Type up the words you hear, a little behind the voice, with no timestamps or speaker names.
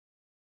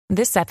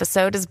This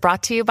episode is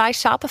brought to you by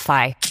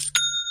Shopify.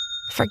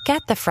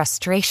 Forget the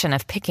frustration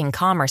of picking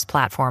commerce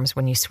platforms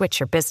when you switch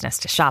your business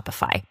to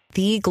Shopify,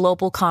 the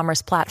global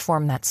commerce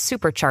platform that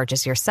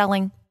supercharges your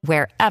selling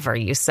wherever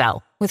you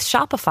sell. With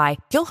Shopify,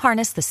 you'll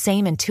harness the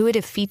same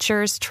intuitive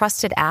features,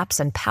 trusted apps,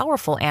 and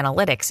powerful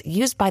analytics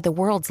used by the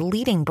world's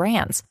leading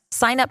brands.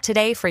 Sign up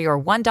today for your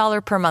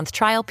 $1 per month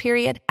trial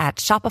period at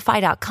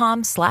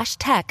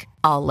shopify.com/tech,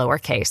 all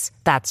lowercase.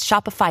 That's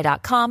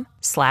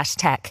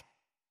shopify.com/tech.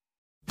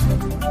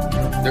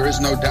 There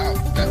is no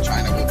doubt that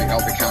China will be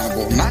held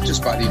accountable, not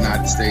just by the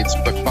United States,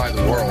 but by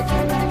the world.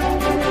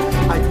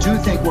 I do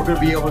think we're going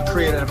to be able to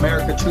create an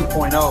America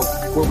 2.0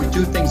 where we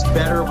do things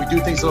better, we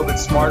do things a little bit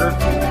smarter.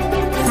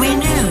 We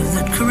know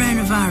that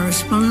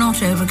coronavirus will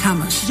not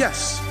overcome us.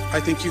 Yes, I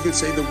think you could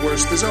say the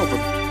worst is over.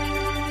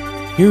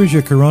 Here is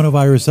your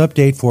coronavirus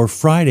update for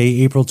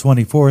Friday, April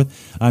 24th.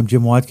 I'm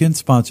Jim Watkins,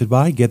 sponsored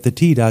by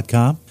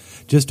GetTheTea.com.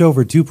 Just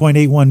over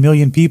 2.81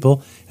 million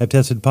people have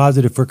tested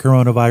positive for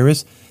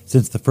coronavirus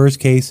since the first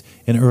case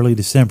in early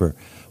December.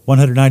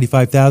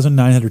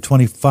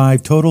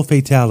 195,925 total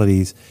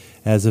fatalities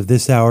as of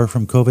this hour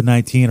from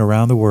COVID-19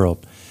 around the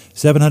world.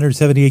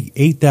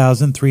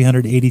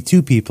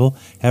 778,382 people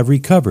have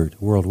recovered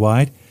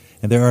worldwide,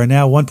 and there are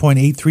now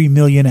 1.83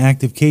 million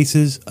active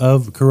cases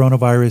of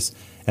coronavirus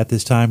at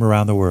this time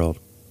around the world.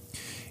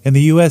 In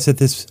the U.S. at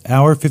this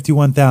hour,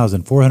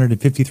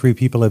 51,453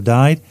 people have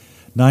died,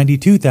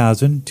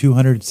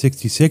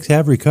 92,266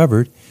 have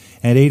recovered,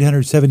 and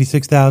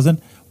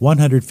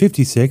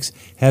 876,156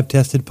 have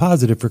tested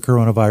positive for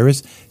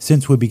coronavirus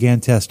since we began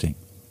testing.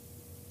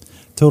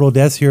 Total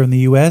deaths here in the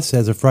U.S.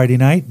 as of Friday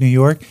night, New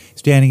York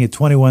standing at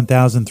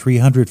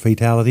 21,300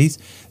 fatalities.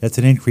 That's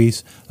an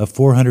increase of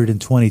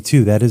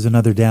 422. That is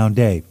another down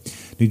day.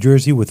 New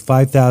Jersey with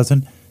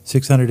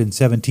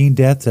 5,617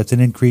 deaths. That's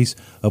an increase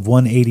of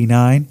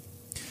 189.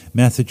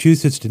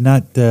 Massachusetts did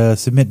not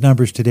submit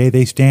numbers today.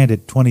 They stand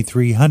at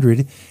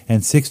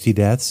 2,360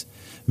 deaths.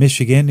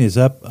 Michigan is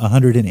up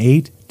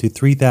 108 to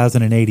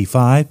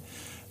 3,085.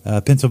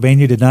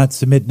 Pennsylvania did not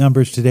submit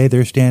numbers today.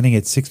 They're standing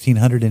at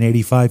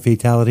 1,685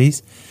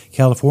 fatalities.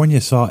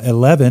 California saw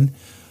 11,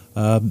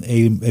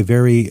 a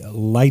very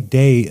light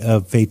day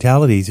of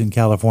fatalities in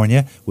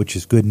California, which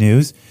is good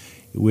news,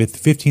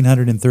 with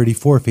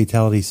 1,534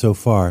 fatalities so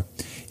far.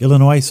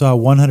 Illinois saw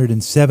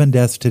 107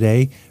 deaths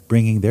today,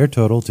 bringing their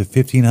total to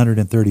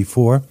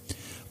 1,534.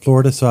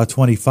 Florida saw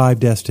 25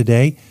 deaths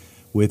today,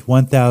 with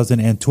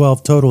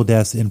 1,012 total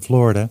deaths in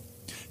Florida.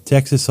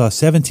 Texas saw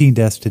 17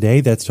 deaths today.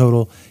 That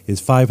total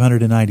is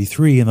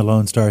 593 in the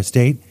Lone Star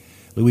State.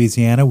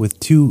 Louisiana with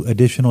 2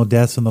 additional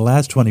deaths in the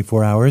last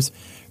 24 hours,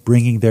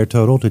 bringing their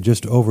total to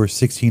just over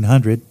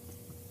 1,600.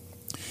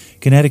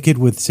 Connecticut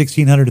with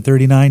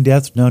 1,639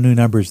 deaths, no new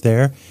numbers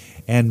there.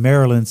 And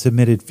Maryland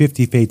submitted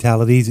 50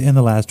 fatalities in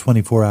the last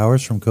 24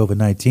 hours from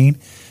COVID-19.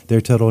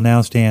 Their total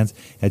now stands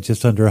at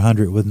just under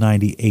 100 with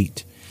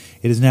 98.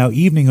 It is now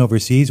evening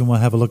overseas, and we'll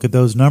have a look at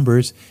those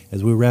numbers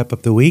as we wrap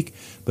up the week.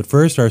 But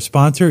first, our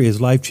sponsor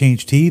is Life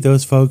Change Tea.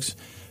 Those folks,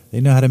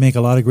 they know how to make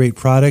a lot of great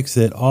products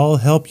that all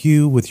help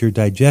you with your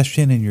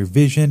digestion and your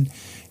vision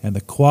and the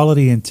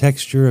quality and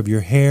texture of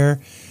your hair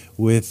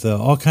with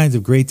all kinds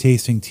of great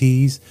tasting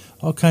teas,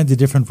 all kinds of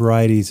different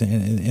varieties.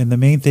 And the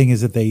main thing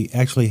is that they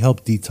actually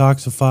help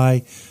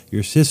detoxify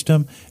your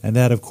system, and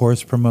that, of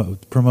course,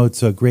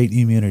 promotes a great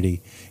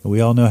immunity. And we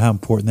all know how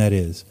important that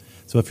is.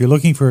 So if you're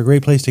looking for a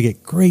great place to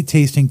get great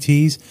tasting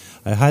teas,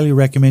 I highly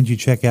recommend you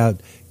check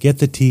out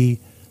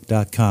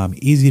GetTheTea.com.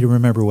 Easy to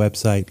remember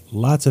website,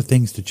 lots of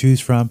things to choose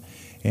from.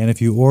 And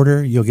if you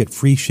order, you'll get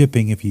free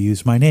shipping if you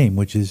use my name,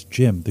 which is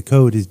Jim. The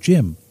code is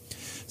Jim.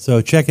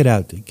 So check it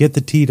out,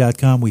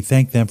 GetTheTea.com. We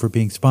thank them for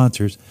being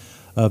sponsors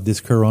of this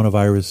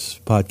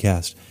coronavirus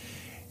podcast.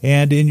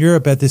 And in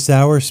Europe at this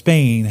hour,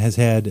 Spain has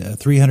had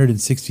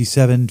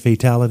 367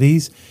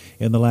 fatalities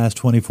in the last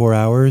 24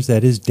 hours.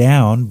 That is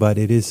down, but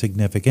it is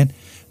significant.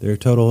 Their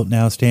total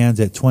now stands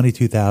at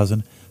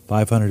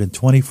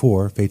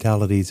 22,524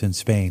 fatalities in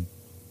Spain.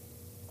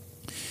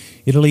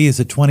 Italy is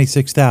at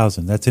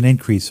 26,000. That's an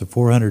increase of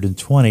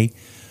 420.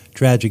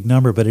 Tragic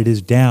number, but it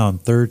is down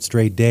third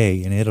straight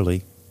day in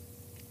Italy.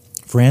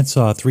 France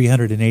saw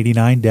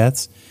 389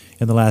 deaths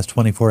in the last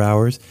 24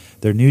 hours.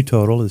 Their new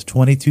total is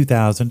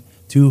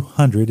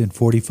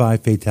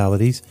 22,245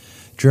 fatalities.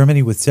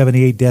 Germany with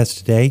 78 deaths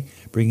today,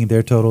 bringing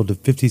their total to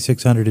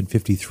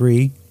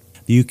 5,653.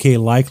 The UK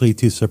likely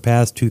to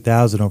surpass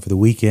 2,000 over the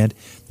weekend.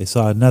 They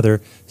saw another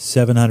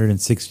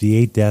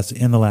 768 deaths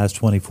in the last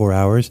 24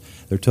 hours.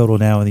 Their total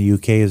now in the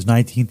UK is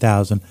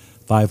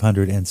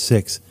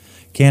 19,506.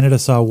 Canada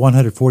saw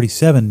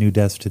 147 new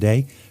deaths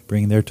today,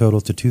 bringing their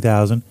total to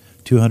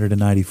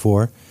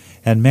 2,294.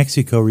 And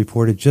Mexico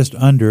reported just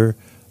under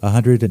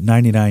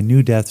 199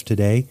 new deaths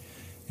today,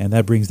 and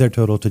that brings their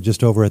total to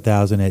just over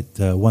 1,000 at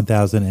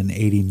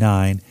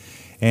 1,089.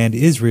 And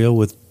Israel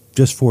with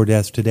just 4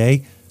 deaths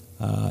today,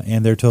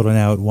 and their total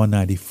now at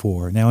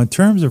 194. Now, in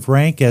terms of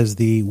rank as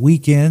the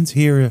weekends,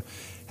 here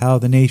how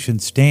the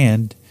nations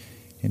stand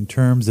in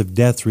terms of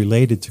deaths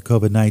related to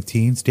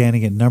COVID-19,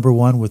 standing at number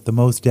 1 with the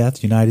most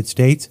deaths, United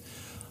States,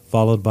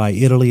 followed by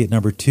Italy at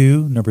number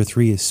 2. Number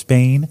 3 is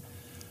Spain.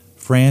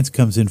 France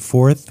comes in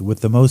 4th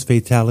with the most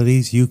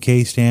fatalities.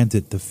 UK stands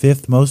at the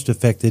 5th most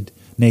affected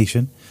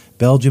nation.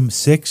 Belgium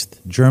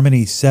 6th,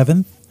 Germany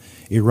 7th,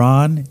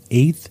 Iran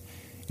 8th,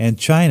 and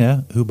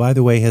China, who, by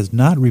the way, has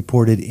not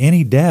reported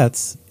any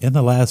deaths in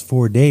the last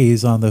 4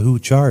 days on the WHO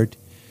chart,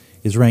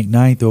 is ranked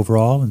 9th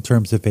overall in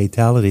terms of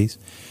fatalities.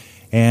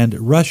 And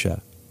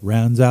Russia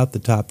rounds out the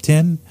top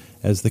 10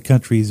 as the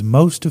countries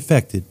most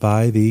affected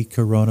by the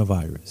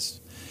coronavirus.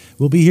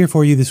 We'll be here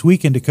for you this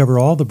weekend to cover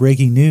all the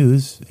breaking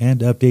news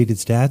and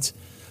updated stats.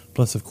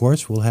 Plus, of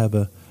course, we'll have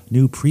a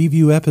new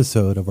preview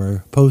episode of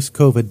our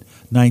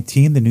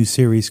post-COVID-19, the new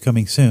series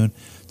coming soon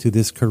to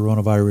this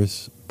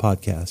coronavirus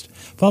podcast.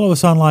 Follow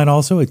us online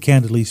also at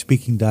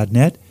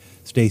candidlyspeaking.net.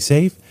 Stay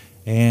safe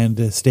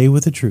and stay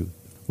with the truth.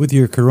 With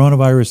your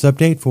coronavirus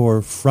update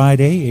for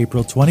Friday,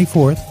 April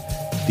 24th,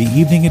 the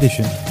evening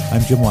edition,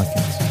 I'm Jim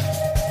Watkins.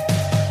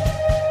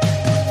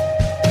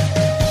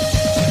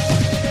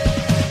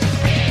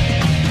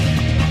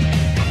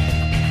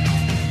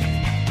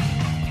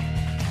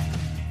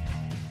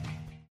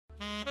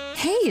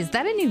 Is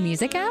that a new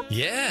music app?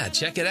 Yeah,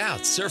 check it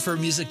out. Surfer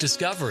Music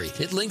Discovery.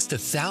 It links to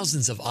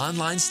thousands of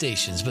online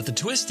stations, but the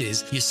twist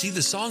is you see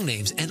the song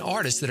names and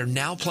artists that are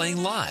now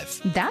playing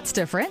live. That's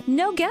different.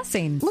 No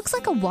guessing. Looks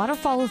like a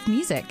waterfall of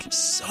music.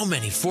 So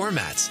many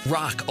formats.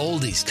 Rock,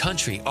 oldies,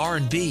 country,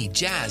 R&B,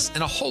 jazz,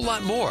 and a whole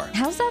lot more.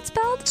 How's that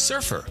spelled?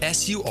 Surfer.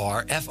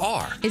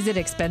 S-U-R-F-R. Is it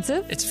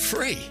expensive? It's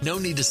free. No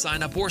need to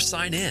sign up or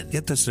sign in.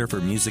 Get the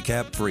Surfer Music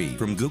app free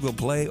from Google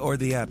Play or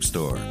the App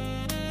Store.